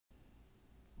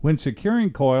When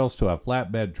securing coils to a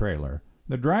flatbed trailer,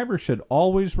 the driver should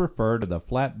always refer to the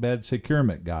flatbed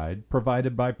securement guide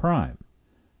provided by Prime.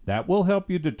 That will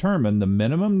help you determine the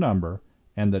minimum number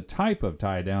and the type of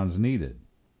tie downs needed.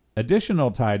 Additional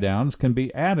tie downs can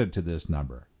be added to this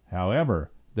number.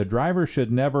 However, the driver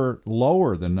should never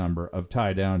lower the number of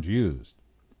tie downs used.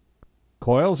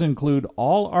 Coils include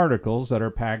all articles that are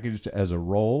packaged as a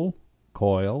roll,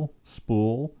 coil,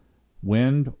 spool,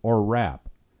 wind, or wrap.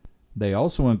 They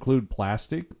also include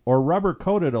plastic or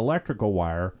rubber-coated electrical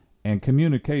wire and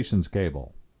communications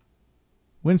cable.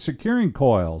 When securing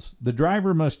coils, the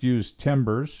driver must use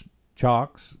timbers,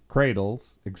 chocks,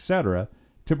 cradles, etc.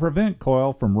 to prevent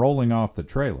coil from rolling off the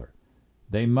trailer.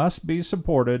 They must be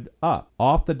supported up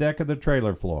off the deck of the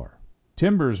trailer floor.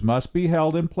 Timbers must be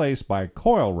held in place by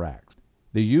coil racks.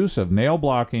 The use of nail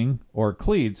blocking or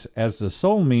cleats as the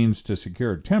sole means to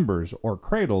secure timbers or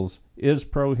cradles is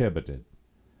prohibited.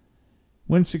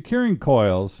 When securing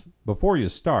coils, before you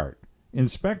start,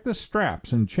 inspect the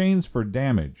straps and chains for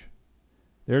damage.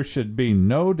 There should be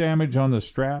no damage on the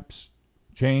straps,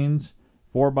 chains,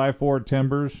 4x4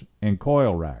 timbers, and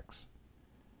coil racks.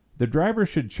 The driver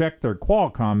should check their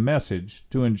Qualcomm message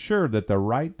to ensure that the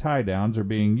right tie downs are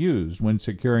being used when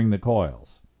securing the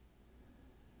coils.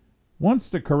 Once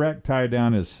the correct tie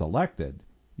down is selected,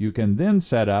 you can then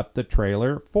set up the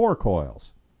trailer for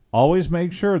coils. Always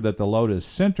make sure that the load is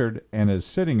centered and is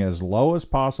sitting as low as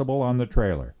possible on the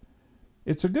trailer.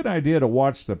 It's a good idea to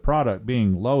watch the product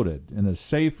being loaded in a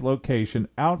safe location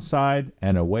outside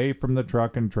and away from the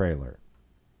truck and trailer.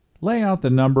 Lay out the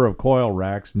number of coil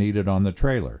racks needed on the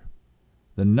trailer.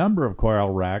 The number of coil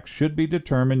racks should be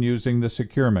determined using the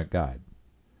securement guide.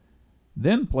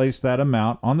 Then place that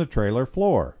amount on the trailer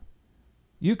floor.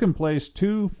 You can place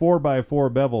 2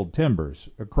 4x4 beveled timbers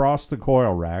across the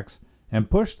coil racks and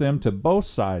push them to both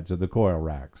sides of the coil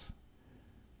racks.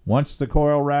 Once the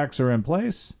coil racks are in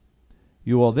place,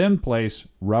 you will then place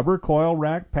rubber coil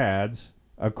rack pads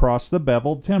across the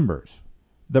beveled timbers.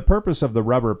 The purpose of the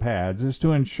rubber pads is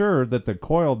to ensure that the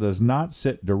coil does not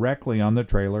sit directly on the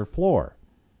trailer floor,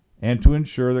 and to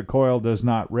ensure the coil does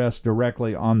not rest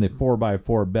directly on the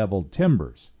 4x4 beveled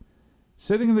timbers.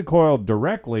 Sitting the coil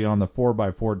directly on the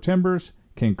 4x4 timbers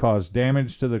can cause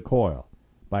damage to the coil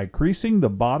by creasing the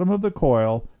bottom of the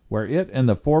coil where it and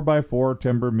the 4x4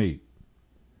 timber meet.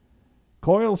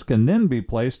 Coils can then be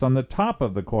placed on the top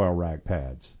of the coil rack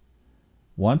pads.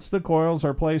 Once the coils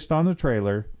are placed on the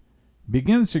trailer,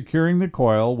 begin securing the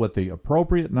coil with the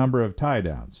appropriate number of tie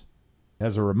downs.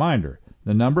 As a reminder,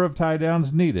 the number of tie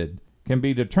downs needed can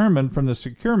be determined from the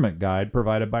securement guide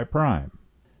provided by Prime.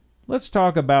 Let's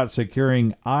talk about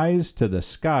securing eyes to the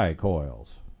sky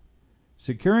coils.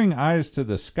 Securing eyes to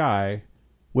the sky,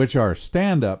 which are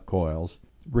stand-up coils,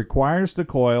 requires the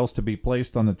coils to be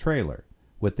placed on the trailer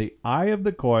with the eye of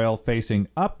the coil facing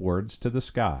upwards to the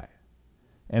sky,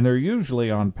 and they're usually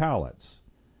on pallets.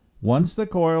 Once the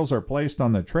coils are placed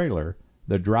on the trailer,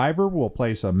 the driver will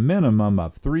place a minimum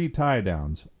of 3 tie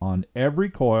downs on every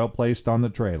coil placed on the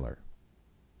trailer.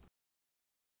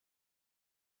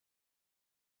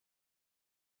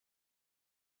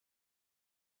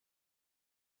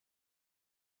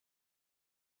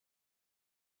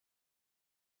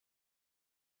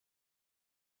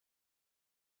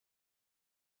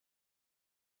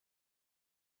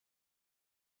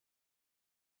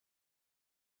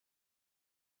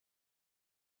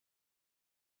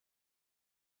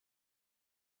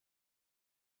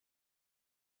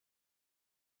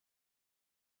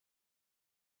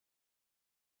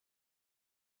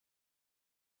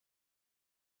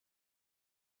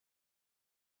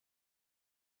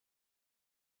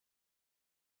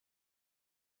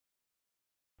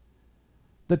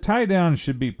 The tie down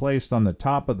should be placed on the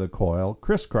top of the coil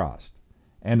crisscrossed,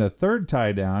 and a third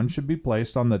tie down should be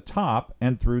placed on the top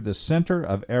and through the center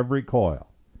of every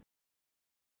coil.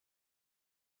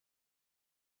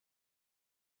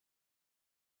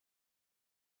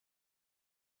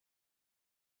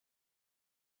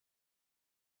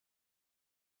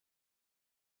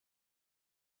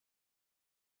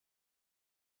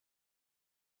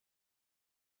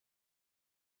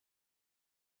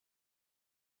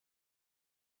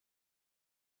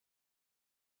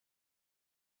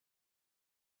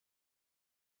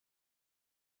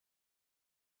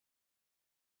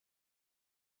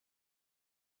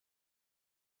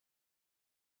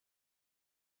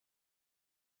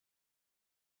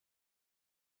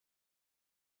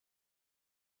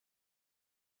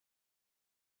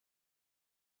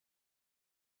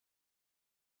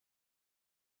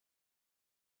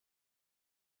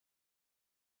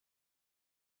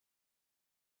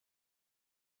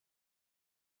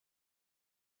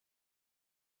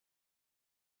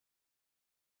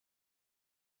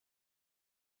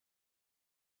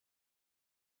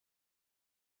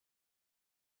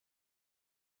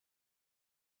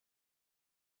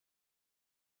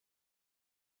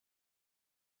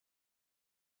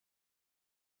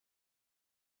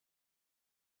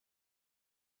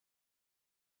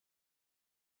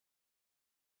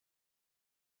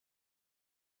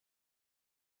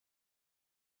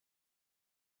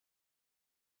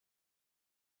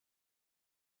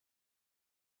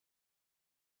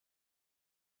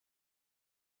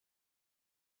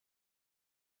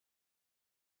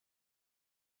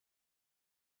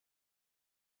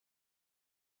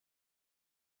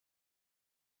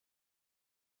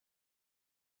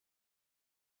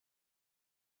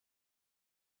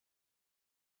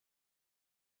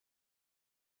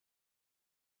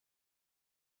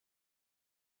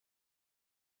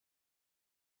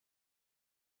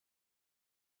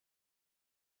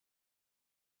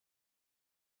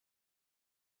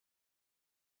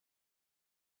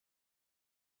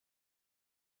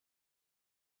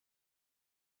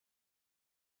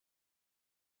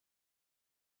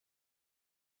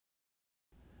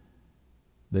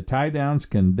 The tie downs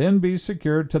can then be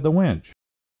secured to the winch.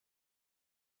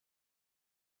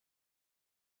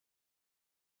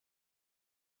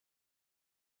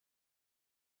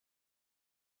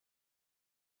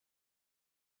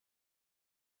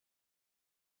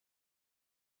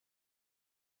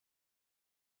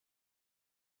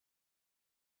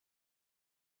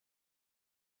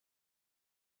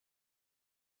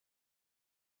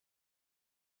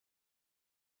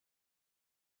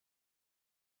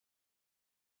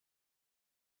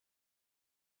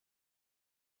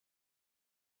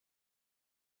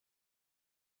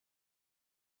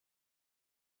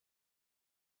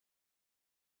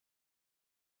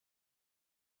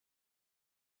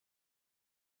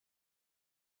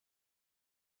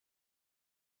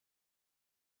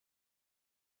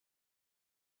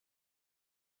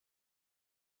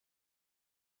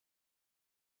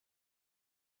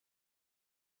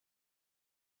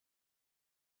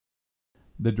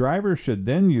 The driver should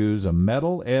then use a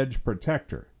metal edge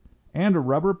protector and a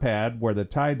rubber pad where the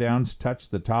tie downs touch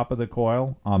the top of the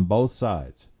coil on both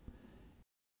sides.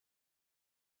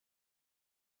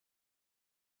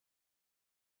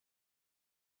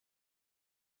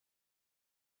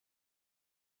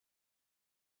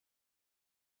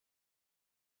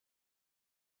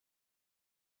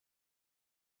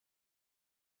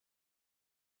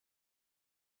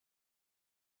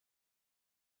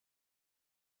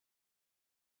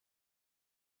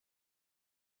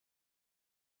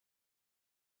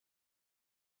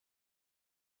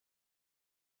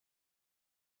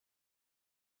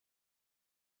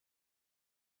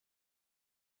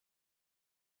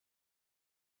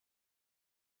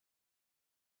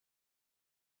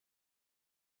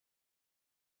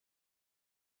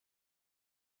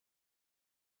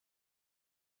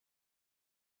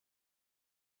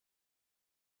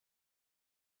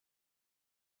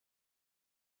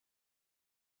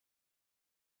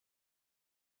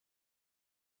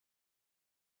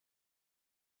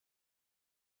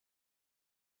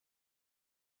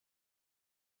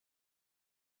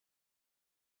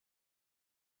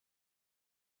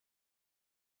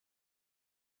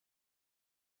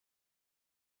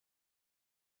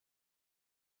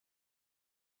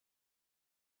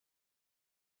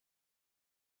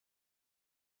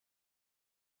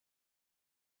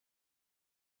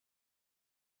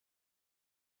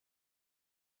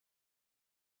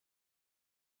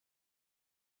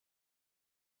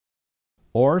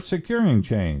 Or securing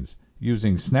chains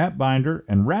using snap binder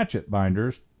and ratchet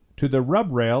binders to the rub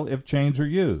rail if chains are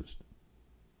used.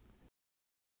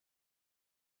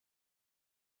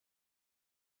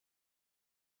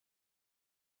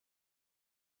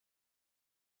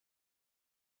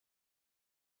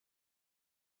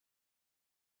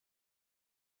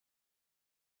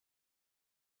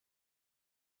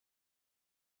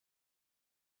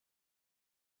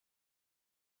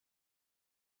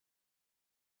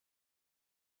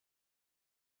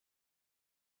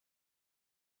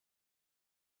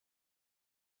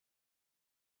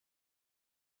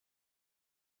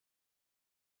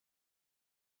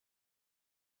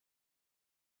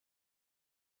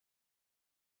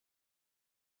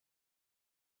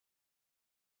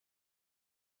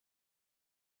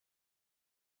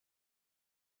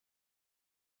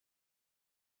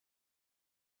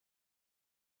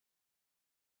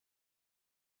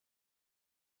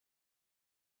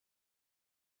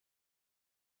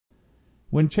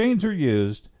 When chains are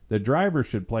used, the driver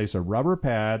should place a rubber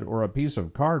pad or a piece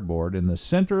of cardboard in the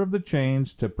center of the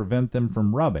chains to prevent them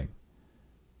from rubbing.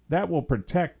 That will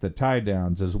protect the tie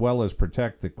downs as well as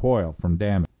protect the coil from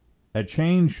damage. A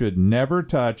chain should never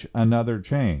touch another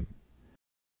chain.